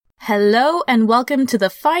Hello and welcome to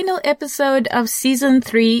the final episode of Season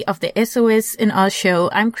 3 of the SOS in Our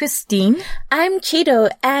show. I'm Christine. I'm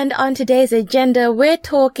Cheeto, and on today's agenda, we're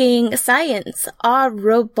talking science. Are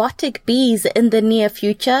robotic bees in the near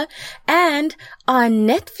future? And are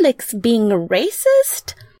Netflix being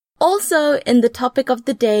racist? Also, in the topic of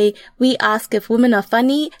the day, we ask if women are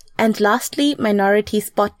funny, and lastly, minority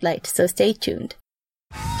spotlight, so stay tuned.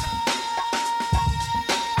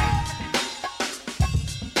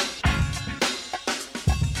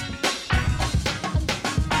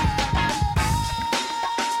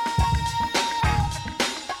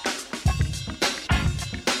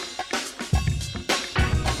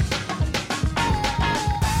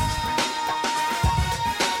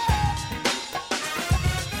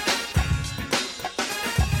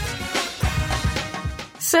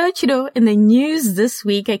 So, Chido, in the news this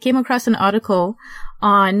week, I came across an article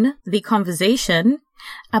on The Conversation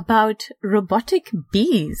about robotic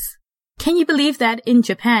bees. Can you believe that in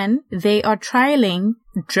Japan, they are trialing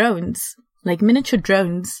drones, like miniature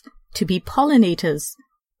drones, to be pollinators?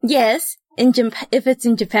 Yes, if it's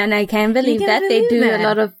in Japan, I can believe that. They do a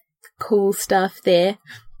lot of cool stuff there.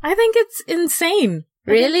 I think it's insane.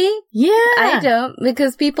 Really? Yeah. I don't,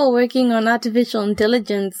 because people working on artificial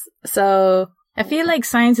intelligence, so... I feel like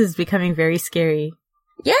science is becoming very scary.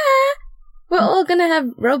 Yeah! We're all gonna have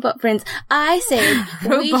robot friends. I said...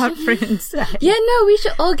 robot friends. Yeah, no, we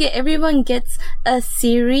should all everyone gets a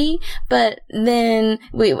Siri, but then,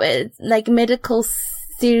 like medical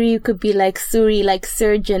Siri could be like Suri, like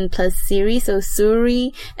surgeon plus Siri, so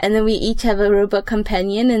Suri, and then we each have a robot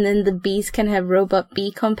companion, and then the bees can have robot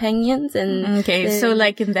bee companions, and... Okay, so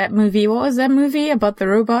like in that movie, what was that movie about the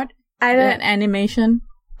robot? That animation?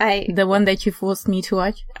 The one that you forced me to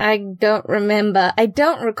watch? I don't remember. I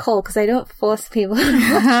don't recall because I don't force people to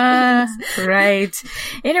watch things. Right.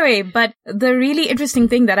 Anyway, but the really interesting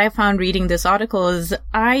thing that I found reading this article is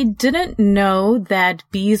I didn't know that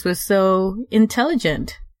bees were so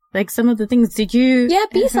intelligent. Like some of the things, did you... Yeah,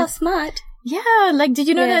 bees are smart. Yeah, like did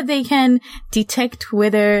you know that they can detect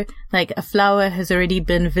whether like a flower has already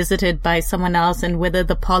been visited by someone else and whether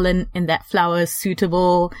the pollen in that flower is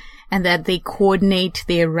suitable, and that they coordinate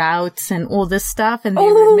their routes and all this stuff, and they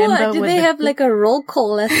remember... do they have like a roll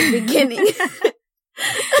call at the beginning?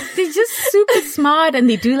 They're just super smart, and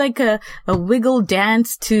they do like a wiggle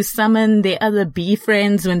dance to summon their other bee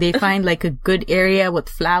friends when they find like a good area with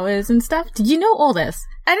flowers and stuff. Did you know all this?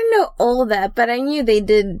 I didn't know all that, but I knew they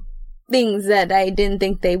did things that I didn't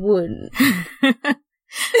think they would.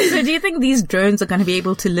 So do you think these drones are going to be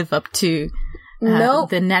able to live up to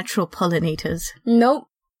the natural pollinators? Nope.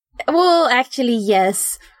 Well, actually,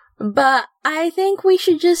 yes. But I think we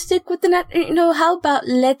should just stick with how about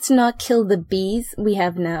let's not kill the bees we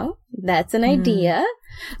have now? That's an idea.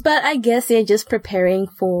 But I guess they're just preparing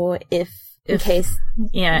for in case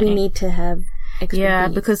we need to have extra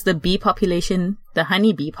bees. Because the bee population, the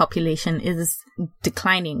honeybee population is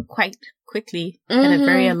declining quite quickly at a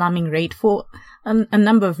very alarming rate for a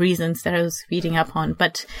number of reasons that I was reading up on.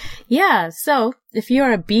 But yeah, so if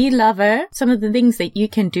you're a bee lover, some of the things that you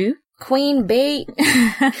can do. Queen bee.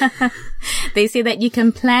 They say that you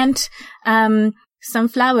can plant some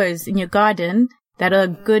flowers in your garden that are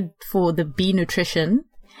good for the bee nutrition.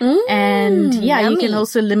 And yummy. You can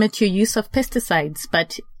also limit your use of pesticides.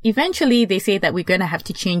 But eventually they say that we're going to have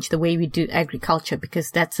to change the way we do agriculture because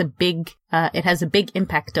that's it has a big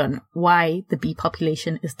impact on why the bee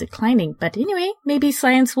population is declining. But anyway, maybe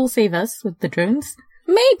science will save us with the drones.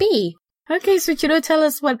 Maybe. Okay, so Chiro, tell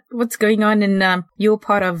us what's going on in your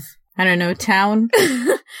part of, I don't know, town.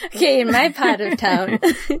 Okay, in my part of town,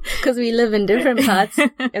 because we live in different parts.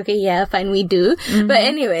 Okay, yeah, fine, we do. But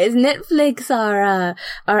anyways, Netflix are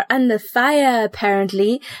under fire,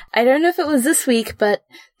 apparently. I don't know if it was this week, but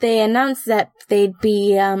they announced that they'd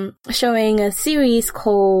be showing a series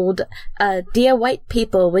called Dear White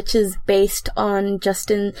People, which is based on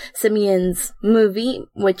Justin Simeon's movie,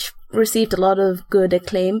 which received a lot of good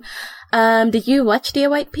acclaim. Did you watch Dear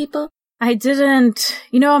White People? I didn't.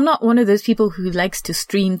 I'm not one of those people who likes to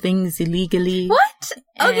stream things illegally. What?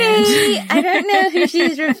 Okay, I don't know who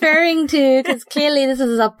she's referring to, because clearly this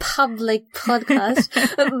is a public podcast.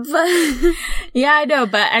 But yeah, I know,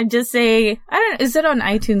 but I'm just saying, is it on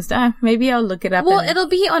iTunes? Maybe I'll look it up. Well, it'll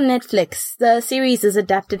be on Netflix. The series is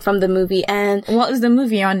adapted from the movie, and... What is the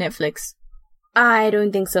movie on Netflix? I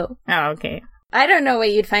don't think so. Oh, okay. I don't know where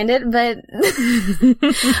you'd find it, but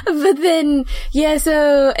but then, yeah,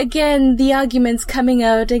 so again, the arguments coming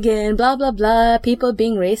out again, blah, blah, blah, people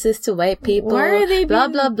being racist to white people, Why are they blah,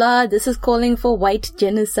 blah, blah, this is calling for white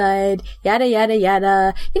genocide, yada, yada,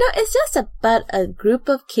 yada. You know, it's just about a group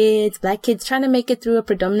of kids, black kids, trying to make it through a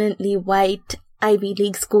predominantly white Ivy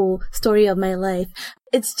League school. Story of my life.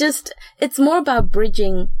 It's more about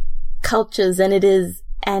bridging cultures than it is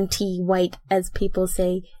anti-white, as people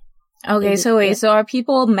say. Okay, so wait, so are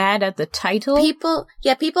people mad at the title? People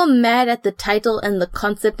mad at the title and the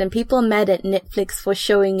concept, and people mad at Netflix for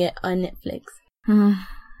showing it on Netflix.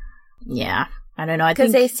 Yeah, I don't know.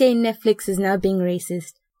 Because they say Netflix is now being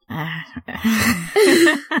racist. I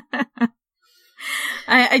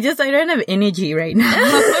don't have energy right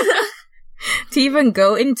now to even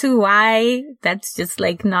go into why that's just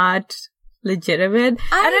like not legitimate.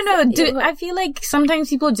 I don't know. I feel like sometimes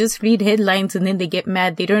people just read headlines and then they get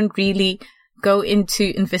mad. They don't really go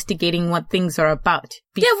into investigating what things are about.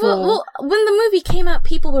 Yeah, well, when the movie came out,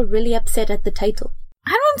 people were really upset at the title.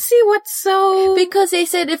 I don't see what's so... Because they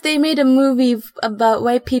said if they made a movie about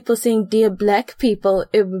white people saying "Dear Black People,"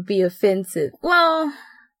 it would be offensive. Well,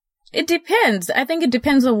 it depends. I think it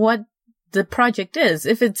depends on what the project is.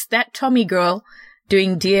 If it's that Tommy girl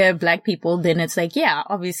doing "Dear Black People," then it's like, yeah,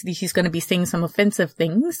 obviously she's going to be saying some offensive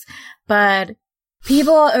things. But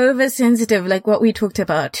people are oversensitive, like what we talked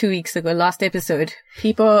about 2 weeks ago, last episode.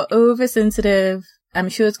 People are oversensitive. I'm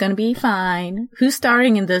sure it's going to be fine. Who's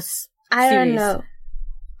starring in this series?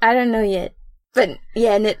 I don't know yet. But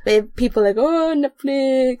yeah, people are like, oh,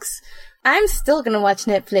 Netflix. I'm still gonna watch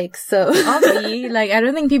Netflix, so. Like, I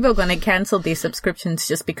don't think people are gonna cancel these subscriptions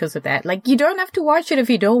just because of that. Like, you don't have to watch it if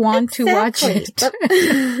you don't want to watch it.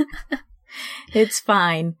 It's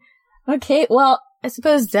fine. Okay, well, I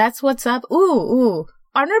suppose that's what's up. Ooh.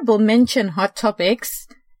 Honorable mention hot topics.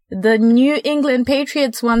 The New England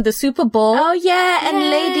Patriots won the Super Bowl. Oh yeah, and Yay!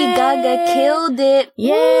 Lady Gaga killed it.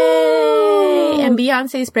 Yay! Woo! And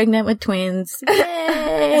Beyonce's pregnant with twins.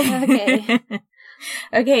 Yay! Okay.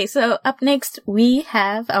 Okay, so up next, we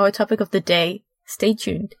have our topic of the day. Stay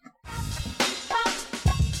tuned.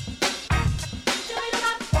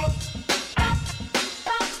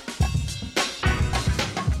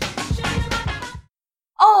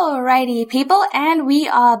 Alrighty, people, and we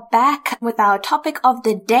are back with our topic of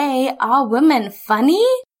the day. Are women funny?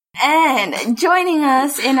 And joining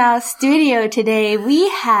us in our studio today, we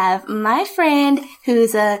have my friend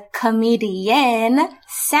who's a comedian,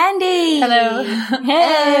 Sandy. Hello.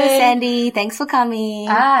 Hello, Sandy. Thanks for coming.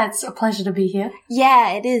 It's a pleasure to be here.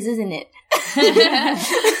 Yeah, it is, isn't it?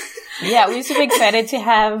 Yeah, we're super excited to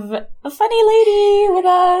have a funny lady with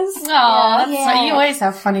us. Oh, Yeah. you always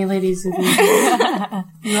have funny ladies with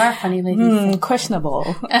you. You are funny ladies. Questionable.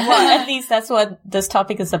 Well, at least that's what this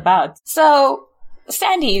topic is about. So,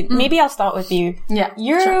 Sandy, maybe I'll start with you. Yeah,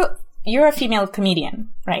 You're a female comedian,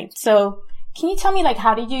 right? So, can you tell me, like,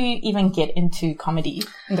 how did you even get into comedy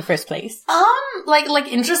in the first place? Like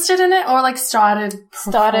interested in it or like started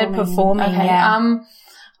performing, Okay. yeah.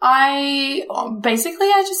 I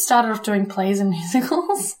just started off doing plays and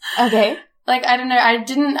musicals. Okay. Like, I don't know,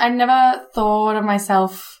 I never thought of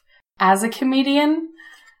myself as a comedian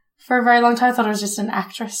for a very long time. I thought I was just an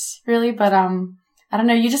actress, really, but, I don't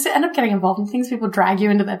know, you just end up getting involved in things. People drag you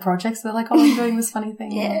into their projects. They're like, oh, I'm doing this funny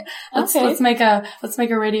thing. Yeah. Let's make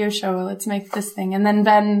a radio show. Or let's make this thing. And then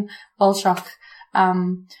Ben Bolshock,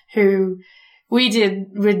 who we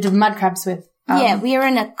did Mudcrabs with. Yeah, we are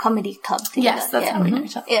in a comedy club together. Yes, that's how we know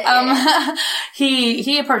each other. Yeah.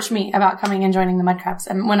 He approached me about coming and joining the Mudcrabs,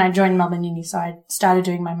 and when I joined Melbourne Uni, so I started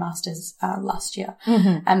doing my masters last year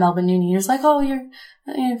at Melbourne Uni. He was like, "Oh, you're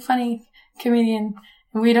a funny comedian.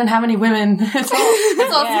 We don't have any women. It's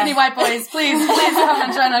all skinny white boys. Please come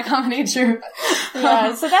and join our comedy troupe."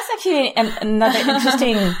 Yeah, so that's actually another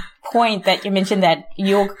interesting point that you mentioned, that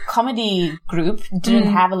your comedy group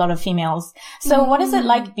didn't have a lot of females. So what is it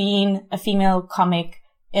like being a female comic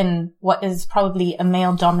in what is probably a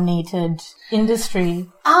male-dominated industry?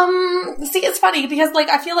 See, it's funny because, like,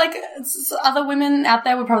 I feel like other women out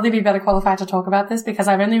there would probably be better qualified to talk about this because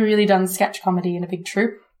I've only really done sketch comedy in a big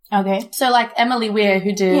troupe. Okay. So, like, Emily Weir,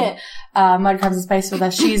 who did Mudcrabs in Space with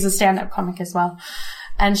us, she's a stand-up comic as well.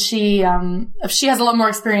 And she has a lot more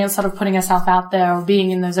experience sort of putting herself out there or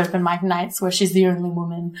being in those open mic nights where she's the only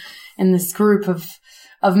woman in this group of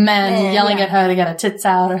men yelling at her to get her tits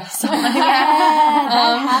out or something like that.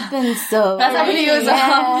 That happens so. That's happened to you as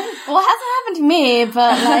well. Well, it hasn't happened to me,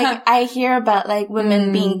 but like I hear about like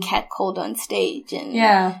women being catcalled on stage and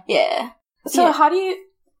yeah. Yeah. So how do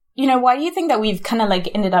you know, why do you think that we've kind of like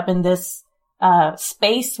ended up in this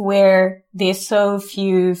space where there's so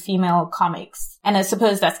few female comics. And I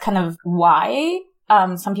suppose that's kind of why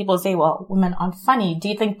some people say, well, women aren't funny. Do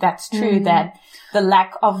you think that's true, that the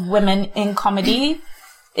lack of women in comedy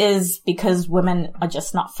is because women are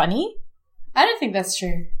just not funny? I don't think that's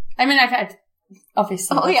true. I mean,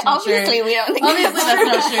 obviously. Oh, yeah, obviously we don't think that's not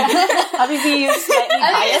true. Obviously you're slightly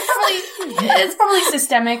biased. It's probably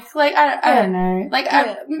systemic. Like, I don't know. Like,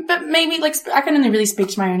 but maybe, like, I can only really speak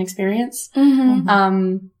to my own experience.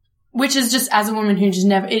 Which is just as a woman who just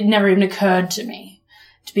it never even occurred to me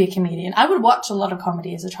to be a comedian. I would watch a lot of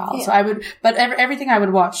comedy as a child. So but everything I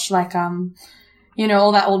would watch, like, you know,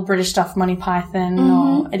 all that old British stuff, Monty Python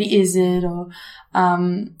or Eddie Izzard or,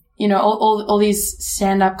 you know, all these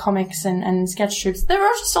stand-up comics and sketch troops, they were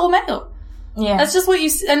just all male. Yeah. That's just what you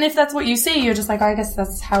see. And if that's what you see, you're just like, oh, I guess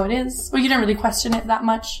that's how it is. Well, you don't really question it that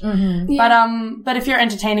much. But if you're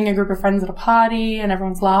entertaining a group of friends at a party and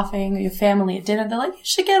everyone's laughing, or your family at dinner, they're like, you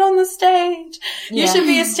should get on the stage. You should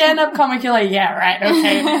be a stand-up comic. You're like, yeah, right.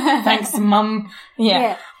 Okay. Thanks, mum.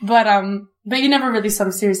 Yeah. But you never really sort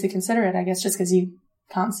of seriously consider it, I guess, just because you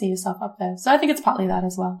can't see yourself up there. So I think it's partly that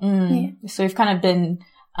as well. So we've kind of been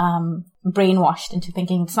brainwashed into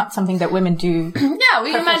thinking it's not something that women do. Yeah,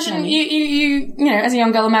 we imagine you know, as a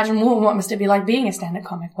young girl, imagine, well, what must it be like being a stand-up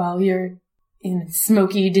comic? Well, you're in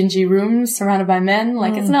smoky, dingy rooms surrounded by men.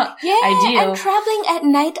 Like, it's not ideal. And traveling at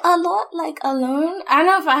night a lot, like, alone. I don't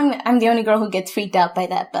know if I'm the only girl who gets freaked out by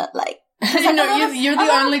that, but, like, no, you're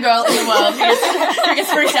the only girl in the world who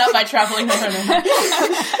gets freaked out by traveling alone.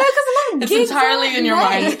 It's entirely in your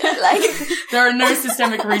mind. Like, there are no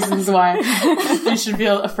systemic reasons why you should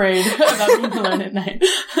feel afraid about being alone at night.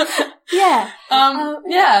 Yeah.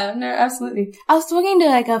 Yeah, no, absolutely. I was talking to,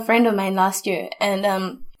 like, a friend of mine last year,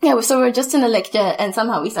 and yeah, so we were just in a lecture, and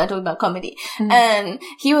somehow we started talking about comedy. And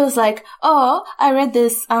he was like, oh, I read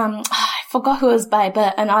this, I forgot who it was by,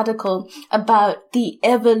 but an article about the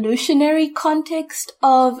evolutionary context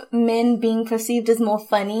of men being perceived as more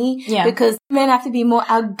funny. Yeah. Because men have to be more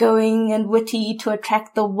outgoing and witty to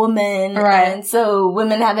attract the woman. Right. And so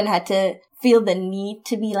women haven't had to feel the need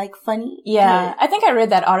to be, like, funny. Yeah. I think I read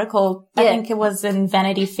that article. I think it was in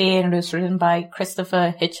Vanity Fair, and it was written by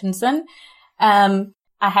Christopher Hitchinson.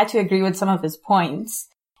 I had to agree with some of his points.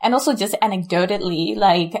 And also just anecdotally,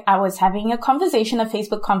 like, I was having a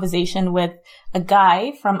Facebook conversation with a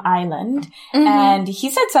guy from Ireland, and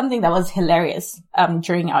he said something that was hilarious,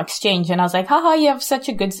 during our exchange. And I was like, haha, you have such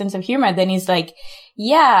a good sense of humor. Then he's like,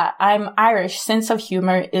 yeah, I'm Irish. Sense of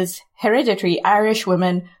humor is hereditary. Irish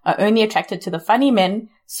women are only attracted to the funny men.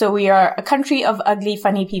 So we are a country of ugly,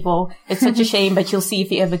 funny people. It's such a shame, but you'll see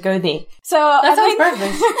if you ever go there. So that sounds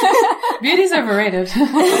perfect. Beauty's overrated.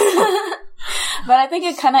 But I think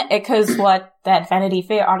it kind of echoes what that Vanity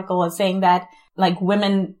Fair article was saying, that, like,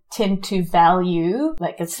 women tend to value,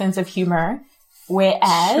 like, a sense of humor,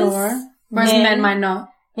 whereas men might not.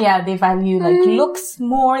 Yeah, they value, like, looks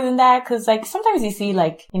more than that. Cause, like, sometimes you see,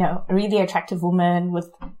 like, you know, a really attractive woman with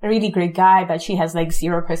a really great guy, but she has, like,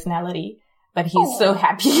 zero personality. But he's so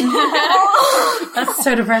happy. That's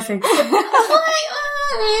so depressing. You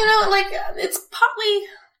know, like, it's partly,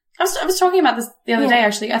 I was talking about this the other day,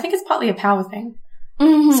 actually. I think it's partly a power thing.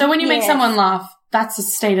 So when you make someone laugh, that's a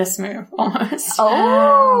status move, almost.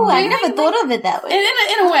 Oh, I never thought of it that way.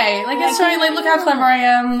 In a way. Like, it's showing, like, look how clever I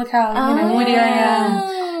am, look how, you know, witty I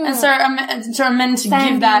am. And so I'm meant to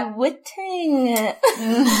give that. Witting.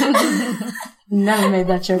 Never made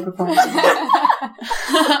that joke before.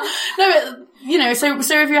 No, but, you know, so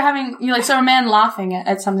if you're having, so a man laughing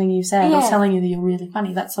at something you said or telling you that you're really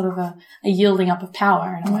funny, that's sort of a yielding up of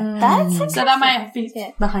power in a way. That's so that might be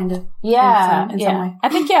behind it. Yeah. In some way. I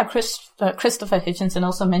think, Christopher Hitchinson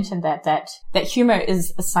also mentioned that humor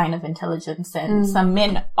is a sign of intelligence, and some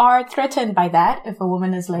men are threatened by that if a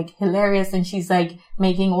woman is, like, hilarious and she's, like,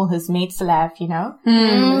 making all his mates laugh, you know? So,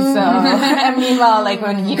 and meanwhile, like,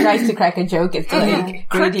 when he tries to crack a joke, it's like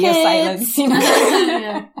radio silence, you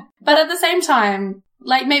know? But at the same time,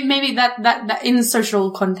 like, maybe that in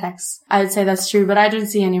social context, I would say that's true, but I don't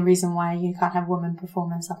see any reason why you can't have women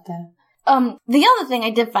performers up there. The other thing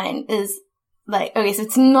I did find is, like, okay, so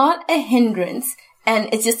it's not a hindrance,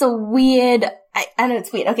 and it's just a weird, I know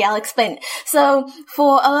it's weird. Okay, I'll explain it. So,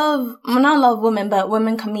 for not a lot of women, but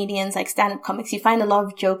women comedians, like stand-up comics, you find a lot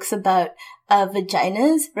of jokes about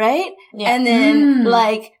vaginas, right? Yeah. And then,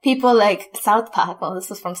 like, people like South Park, well, this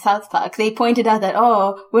was from South Park, they pointed out that,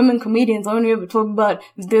 women comedians only ever talk about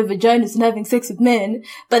their vaginas and having sex with men.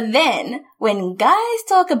 But then, when guys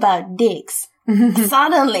talk about dicks,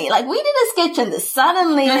 Suddenly, like, we did a sketch on this.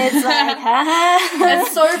 Suddenly, it's like,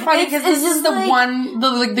 It's so funny because this is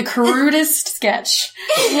the crudest sketch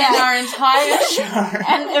in our entire show.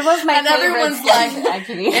 And it was my favorite everyone's sketch, like,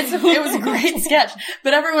 actually. it was a great sketch.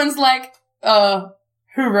 But everyone's like,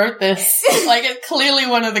 who wrote this? Like, it's clearly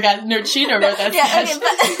one of the guys. No, Cheetah wrote that sketch.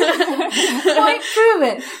 Okay, point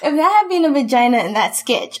proven. If there had been a vagina in that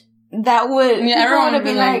sketch, that would, everyone would have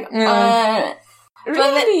been like,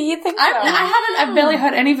 really? You think so? I've barely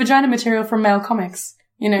heard any vagina material from male comics.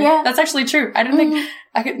 You know, that's actually true. I don't think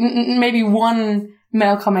maybe one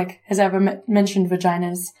male comic has ever mentioned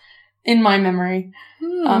vaginas in my memory.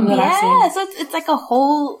 That I've seen. So it's like a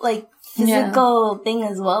whole, like, physical thing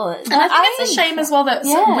as well. And I think it's a shame as well that,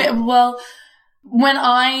 when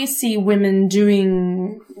I see women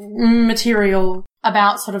doing material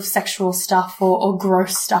about sort of sexual stuff or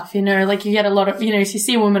gross stuff, you know, like you get a lot of, you know, if you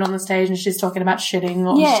see a woman on the stage and she's talking about shitting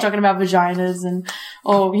or she's talking about vaginas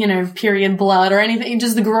or, you know, period blood or anything,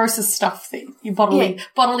 just the grossest stuff that you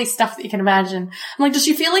bodily stuff that you can imagine. I'm like, does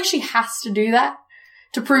she feel like she has to do that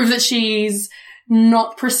to prove that she's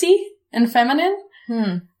not prissy and feminine?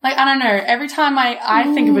 Like, I don't know. Every time I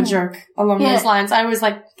think of a joke along those lines, I always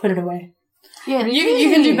like, put it away. Yeah,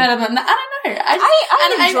 you can do better than that. I don't know.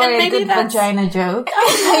 I enjoy a good vagina joke.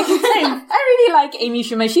 I really like Amy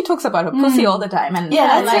Schumer. She talks about her pussy all the time. And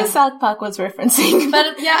that's what South Park was referencing. But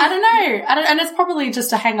I don't know. And it's probably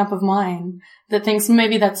just a hang up of mine that thinks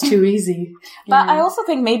maybe that's too easy. But I also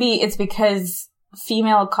think maybe it's because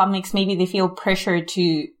female comics, maybe they feel pressure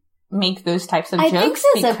to make those types of jokes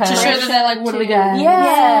to show that they're like woodly guys.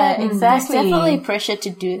 Yeah, exactly. There's definitely pressure to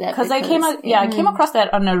do that. Because I came across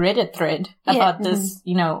that on a Reddit thread about this,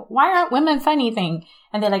 you know, why aren't women funny thing?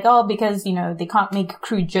 And they're like, oh, because, you know, they can't make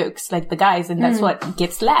crude jokes like the guys, and that's what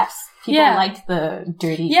gets laughs. People like the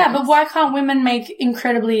dirty jokes. But why can't women make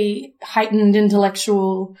incredibly heightened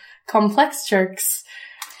intellectual complex jokes?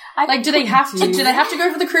 Like, do they have to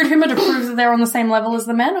go for the crude humor to prove that they're on the same level as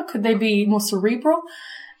the men, or could they be more cerebral?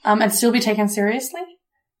 And still be taken seriously?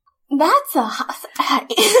 That's a hard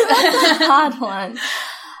one.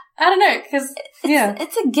 I don't know, because,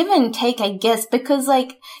 It's a give and take, I guess, because,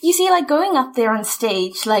 like, you see, like, going up there on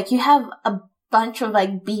stage, like, you have a bunch of,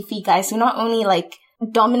 like, beefy guys who not only, like,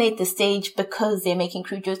 dominate the stage because they're making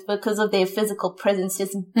crude jokes, because of their physical presence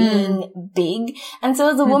just being big. And so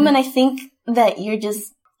as a woman, I think that you're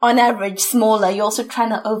just, on average, smaller. You're also trying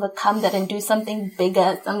to overcome that and do something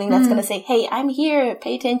bigger, something that's going to say, hey, I'm here,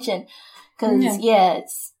 pay attention. Because,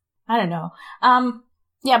 it's... I don't know.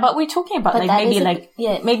 But we're talking about, like,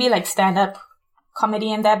 maybe like stand-up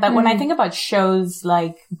comedy and that. But when I think about shows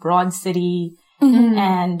like Broad City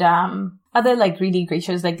and other, like, really great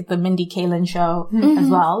shows, like the Mindy Kaling show as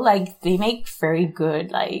well, like, they make very good,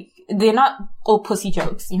 like, they're not all pussy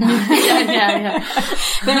jokes, you know?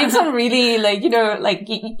 They make some really, like, you know, like,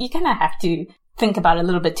 you kind of have to think about it a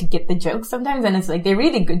little bit to get the jokes sometimes. And it's like, they're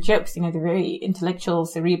really good jokes, you know, they're very intellectual,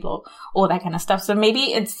 cerebral, all that kind of stuff. So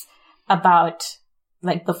maybe it's about,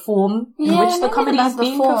 like, the form in which the comedy is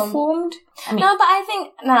being performed. I mean,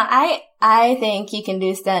 I think you can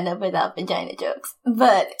do stand-up without vagina jokes.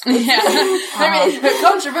 But...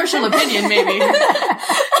 controversial opinion, maybe.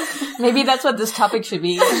 Maybe that's what this topic should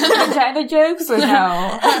be. Vagina jokes or no?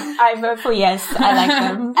 I vote for yes. I like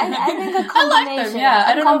them. I think a combination. I like them,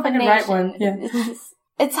 I don't know if I can write one.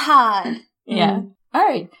 It's hard. Yeah. All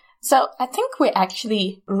right. So I think we're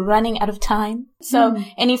actually running out of time. So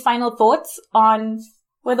any final thoughts on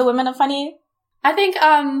whether women are funny? I think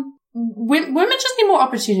women just need more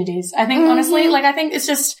opportunities. I think, honestly, like, I think it's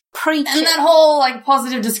just... Preach. And that whole, like,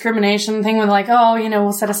 positive discrimination thing with, like, oh, you know,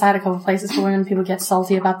 we'll set aside a couple of places for women. People get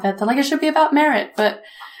salty about that. They're like, it should be about merit. But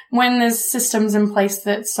when there's systems in place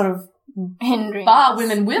that sort of hindering bar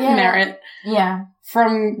women with merit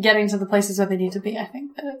from getting to the places where they need to be, I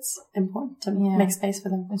think that it's important to make space for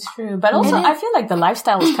them. It's true. But also, I feel like the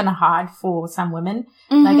lifestyle is kind of hard for some women.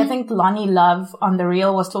 Like, I think Lonnie Love on The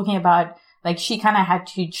Real was talking about, like, she kind of had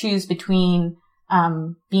to choose between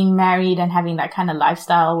being married and having that kind of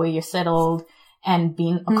lifestyle where you're settled and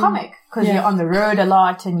being a comic, because you're on the road a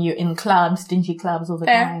lot and you're in clubs, dingy clubs all the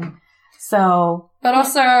time. So, but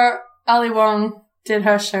also Ali Wong did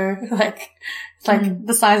her show, like, it's like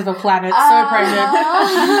the size of a planet, so pregnant.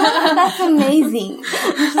 That's amazing. So,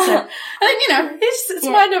 I think, you know, it's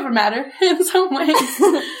mind over matter in some ways,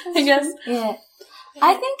 I guess. Yeah.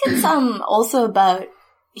 I think it's also about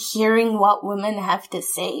hearing what women have to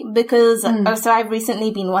say, because so I've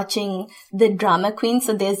recently been watching the Drama Queens.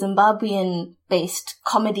 So they're Zimbabwean based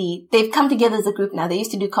comedy. They've come together as a group now. They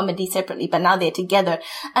used to do comedy separately, but now they're together,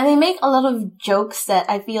 and they make a lot of jokes that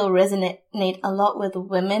I feel resonate a lot with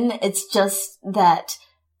women. It's just that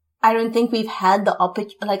I don't think we've had the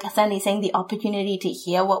like Sandy's saying, the opportunity to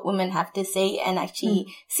hear what women have to say and actually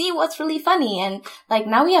see what's really funny. And like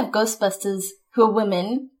now we have Ghostbusters who are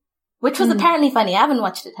women, which was apparently funny. I haven't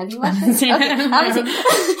watched it. Have you watched it? Okay. I haven't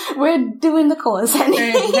seen. We're doing the course. I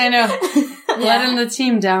know. Letting the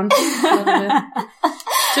team down.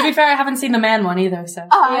 To be fair, I haven't seen the man one either, so.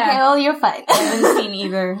 Oh, okay. Well, you're fine. I haven't seen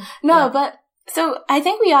either. No, but so I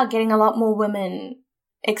think we are getting a lot more women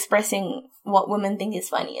expressing what women think is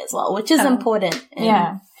funny as well, which is important.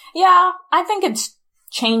 Yeah, I think it's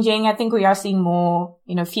changing. I think we are seeing more,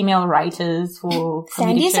 female writers for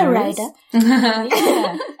Sandy's a writer.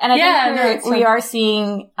 And I think we are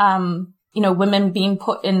seeing, women being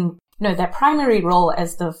put in, that primary role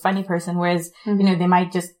as the funny person, whereas, they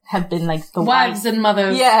might just have been like the wives and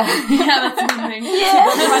mothers. Yeah. That's the thing. Yeah.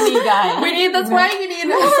 The funny guy. That's why you need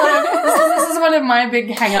this is one of my big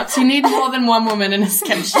hang-ups. You need more than one woman in a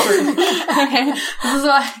sketch troupe. Okay. This is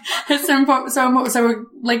why it's so important. So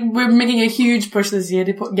we're making a huge push this year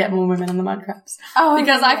to get more women in the Mudcrabs. Oh,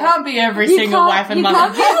 because I can't be every single wife and mother.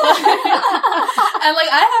 And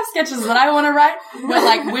I have sketches that I want to write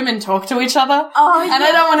where women talk to each other. Oh, and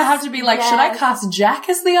I don't want to have to be like, should I cast Jack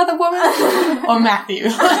as the other woman or Matthew?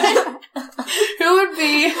 Who would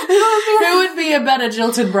be a better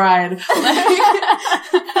jilted bride?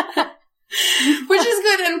 Which is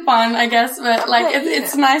good and fun, I guess, but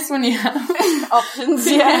it's nice when you have options.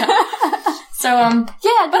 Yeah. So but I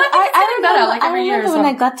think it's getting better every year. I remember when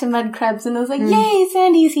I got to Mudcrabs and I was like, yay,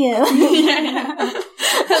 Sandy's here.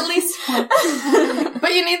 At least one.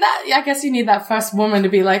 But you need that. I guess you need that first woman to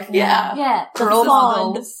be like, the role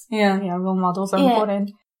models. Yeah, role models are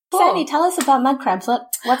important. Sandy, tell us about Mudcrabs.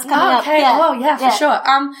 What's coming up? Okay. Yeah. Oh, yeah, for sure.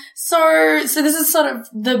 So this is sort of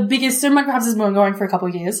the biggest. So Mudcrabs has been going for a couple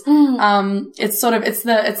of years. It's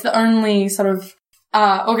the only sort of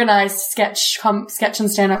organized sketch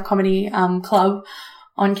and stand-up comedy club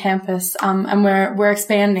on campus. And we're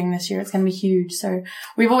expanding this year. It's going to be huge. So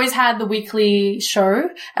we've always had the weekly show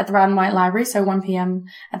at the Brown and White Library. So 1 p.m.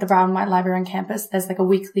 at the Brown and White Library on campus. There's a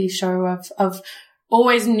weekly show of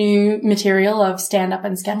always new material of stand-up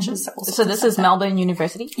and sketches. So this is Melbourne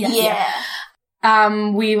University? Yeah.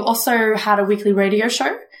 We've also had a weekly radio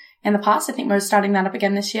show in the past. I think we're starting that up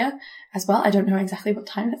again this year as well. I don't know exactly what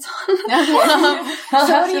time it's on. So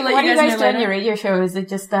what do you guys do on your radio show? Is it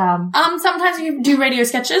just, sometimes we do radio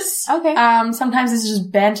sketches. Okay. Sometimes it's just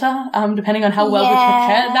banter, depending on how well we're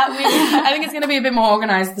prepared that week. I think it's going to be a bit more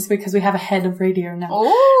organized this week because we have a head of radio now.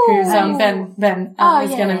 Who's, Ben,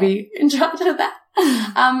 is going to be in charge of that.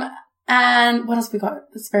 And what else we got?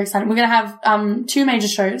 That's very exciting. We're going to have, 2 major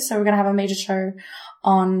shows. So we're going to have a major show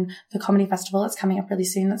on the Comedy Festival. It's coming up really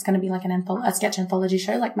soon. That's going to be like a sketch anthology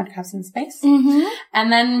show, like Mudcrabs in Space. Mm-hmm.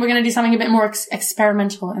 And then we're going to do something a bit more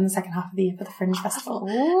experimental in the second half of the year for the Fringe Festival.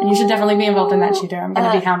 And you should definitely be involved in that, Tudor. I'm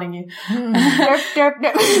going to be hounding you.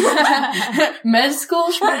 Med school.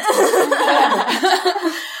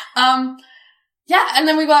 And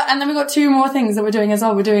then we got 2 more things that we're doing as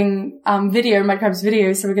well. We're doing Mudcrabs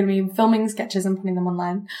video, so we're going to be filming sketches and putting them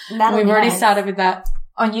online. We've already started with that.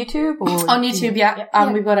 On YouTube or? On YouTube,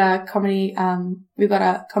 yeah. We've got a comedy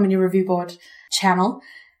review board channel.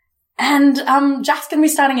 And Jack's going to be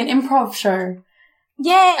starting an improv show.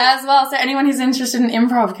 Yay! As well. So anyone who's interested in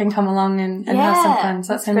improv can come along and have some fun.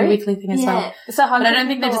 So that's going to be a weekly thing as well. So but I don't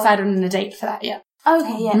think they decided on a date for that yet.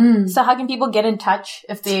 Okay, yeah. So how can people get in touch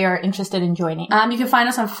if they are interested in joining? You can find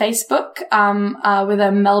us on Facebook, with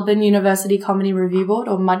a Melbourne University Comedy Review Board,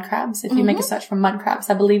 or Mudcrabs. If you make a search for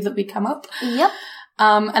Mudcrabs, I believe that we come up. Yep.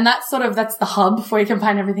 And that's the hub where you can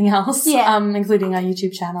find everything else. Yeah. Including our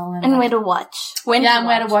YouTube channel. And where to watch. Where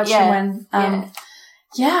to watch and when.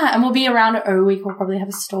 And we'll be around at O Week. We'll probably have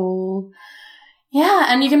a stall. Yeah.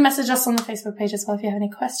 And you can message us on the Facebook page as well if you have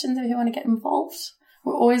any questions, if you want to get involved.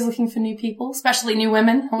 We're always looking for new people, especially new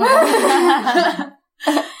women. All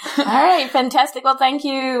right, fantastic. Well, thank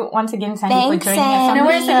you once again, Sandy, for joining us. No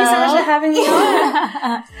worries. Thank you so much for having me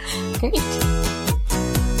on. Great.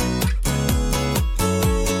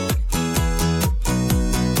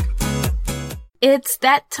 It's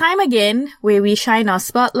that time again where we shine our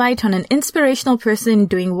spotlight on an inspirational person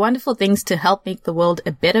doing wonderful things to help make the world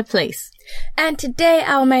a better place. And today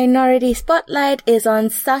our minority spotlight is on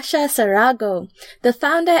Sasha Sarago, the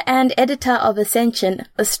founder and editor of Ascension,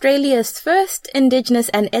 Australia's first Indigenous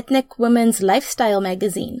and ethnic women's lifestyle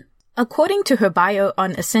magazine. According to her bio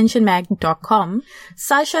on ascensionmag.com,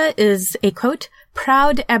 Sasha is a, quote,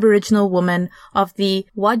 proud Aboriginal woman of the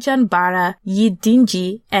Wadjanbara,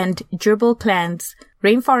 Yidinji and Jurbil clans,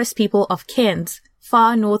 rainforest people of Cairns,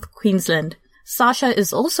 far north Queensland. Sasha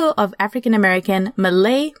is also of African American,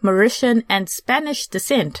 Malay, Mauritian and Spanish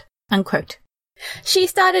descent, unquote. She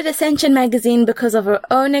started Ascension magazine because of her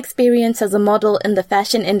own experience as a model in the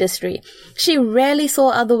fashion industry. She rarely saw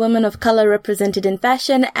other women of color represented in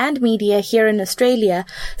fashion and media here in Australia,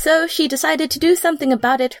 so she decided to do something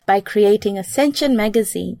about it by creating Ascension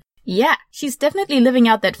magazine. Yeah, she's definitely living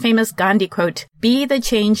out that famous Gandhi quote, be the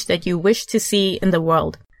change that you wish to see in the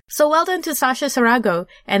world. So well done to Sasha Sarago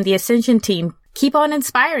and the Ascension team. Keep on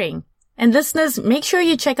inspiring. And listeners, make sure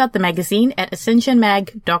you check out the magazine at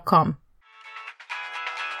ascensionmag.com.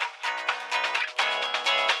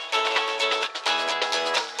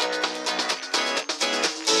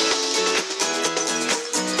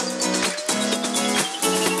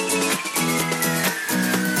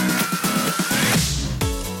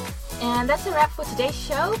 And that's a wrap for today's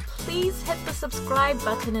show. Please hit the subscribe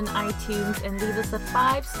button in iTunes and leave us a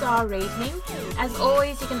 5-star rating. As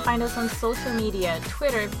always, you can find us on social media,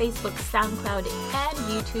 Twitter, Facebook, SoundCloud, and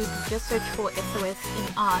YouTube. Just search for SOS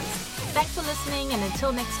in Arts. Thanks for listening, and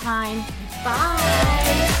until next time,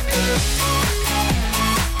 bye!